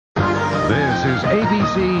is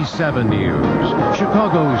ABC 7 News,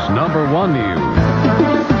 Chicago's #1 news.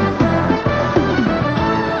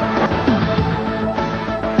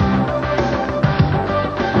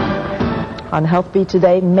 On Health Beat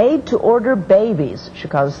today, made-to-order babies.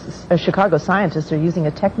 Chicago scientists are using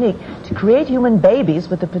a technique to create human babies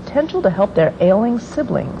with the potential to help their ailing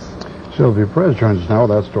siblings. Sylvia Perez joins us now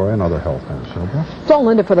with that story and other health news. Sylvia? So,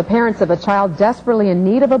 Linda, for the parents of a child desperately in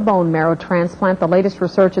need of a bone marrow transplant, the latest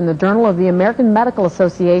research in the Journal of the American Medical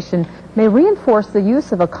Association may reinforce the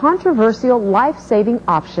use of a controversial life-saving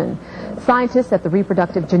option. Scientists at the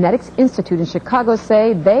Reproductive Genetics Institute in Chicago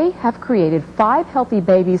say they have created 5 healthy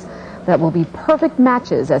babies that will be perfect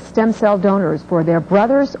matches as stem cell donors for their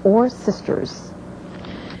brothers or sisters.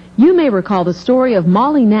 You may recall the story of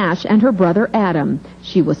Molly Nash and her brother Adam.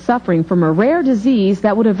 She was suffering from a rare disease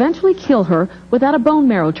that would eventually kill her without a bone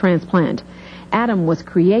marrow transplant. Adam was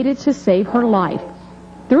created to save her life.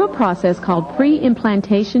 Through a process called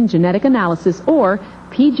pre-implantation genetic analysis, or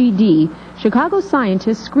PGD, Chicago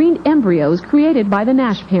scientists screened embryos created by the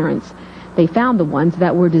Nash parents. They found the ones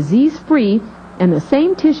that were disease-free and the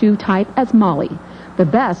same tissue type as Molly. The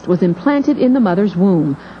best was implanted in the mother's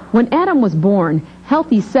womb. When Adam was born,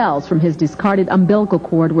 healthy cells from his discarded umbilical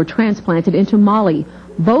cord were transplanted into Molly.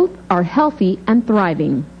 Both are healthy and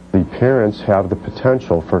thriving. The parents have the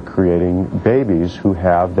potential for creating babies who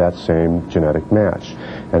have that same genetic match,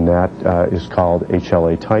 and that is called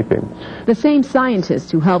HLA typing. The same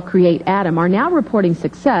scientists who helped create Adam are now reporting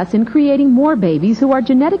success in creating more babies who are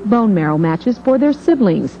genetic bone marrow matches for their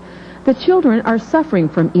siblings. The children are suffering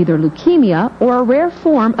from either leukemia or a rare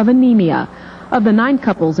form of anemia. Of the 9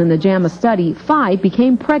 couples in the JAMA study, 5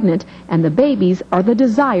 became pregnant, and the babies are the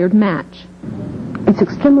desired match. It's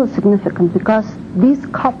extremely significant because these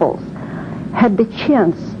couples had the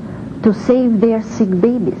chance to save their sick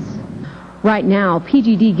babies. Right now,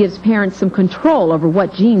 PGD gives parents some control over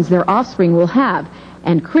what genes their offspring will have,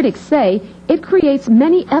 and critics say it creates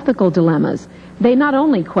many ethical dilemmas. They not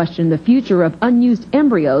only question the future of unused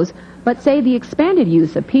embryos, but say the expanded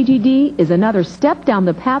use of PGD is another step down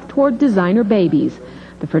the path toward designer babies.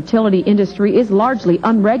 The fertility industry is largely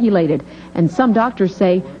unregulated, and some doctors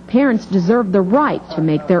say parents deserve the right to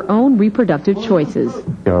make their own reproductive choices.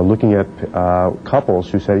 Looking at couples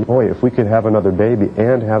who say, boy, if we could have another baby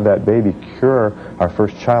and have that baby cure our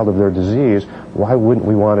first child of their disease, why wouldn't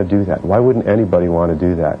we want to do that? Why wouldn't anybody want to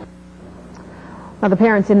do that? Now, the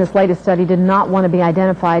parents in this latest study did not want to be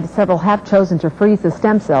identified. Several have chosen to freeze the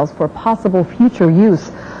stem cells for possible future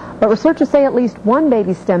use. But researchers say at least one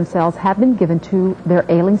baby's stem cells have been given to their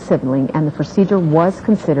ailing sibling, and the procedure was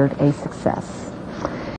considered a success.